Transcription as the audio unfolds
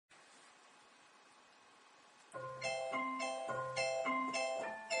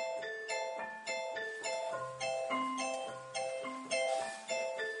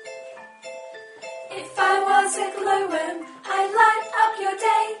glowworm, I'd light up your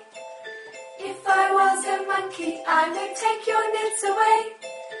day. If I was a monkey, I would take your nits away.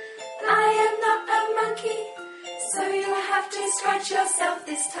 I am not a monkey, so you'll have to scratch yourself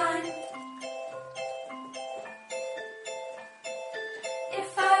this time.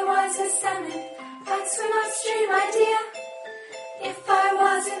 If I was a salmon, I'd swim upstream, my dear. If I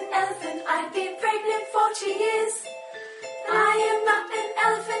was an elephant, I'd be pregnant for 2 years. I am not an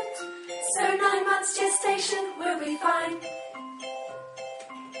elephant, so 9 months gestation will be fine.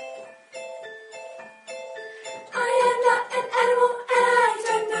 I am not an animal, and I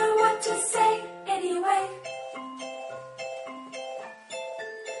don't know what to say anyway.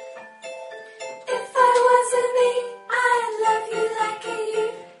 If I wasn't me, I'd love you like you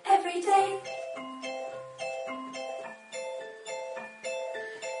every day.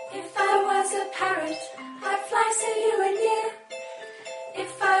 If I was a parrot, I'd fly so you were near.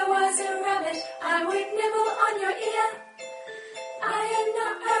 If I was a rabbit, I would nibble on your ear. I am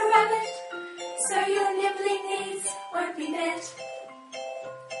not a rabbit, so your nibbling needs won't be met.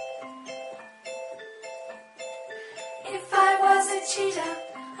 If I was a cheetah,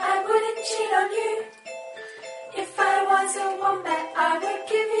 I wouldn't cheat on you. If I was a wombat, I would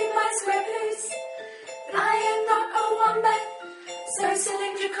give you my square poos. But I am not a wombat, so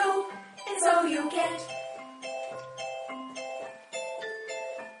cylindrical is all you'll get.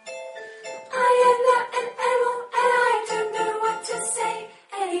 I am not an animal, and I don't know what to say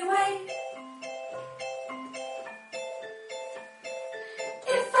anyway.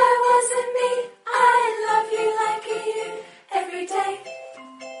 If I wasn't me, I'd love you like you every day.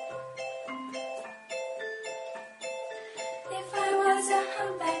 If I was a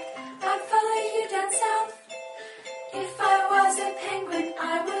humpback, I'd follow you down south. If I was a penguin,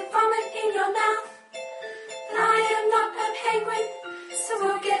 I would vomit in your mouth. But I am not a penguin, so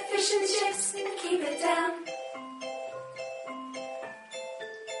we'll get fish and chips and keep it down.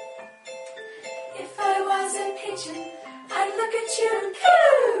 If I was a pigeon, I'd look at you and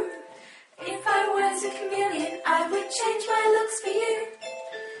coo! If I was a chameleon, I would change my looks for you.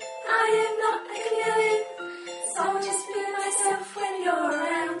 I am not a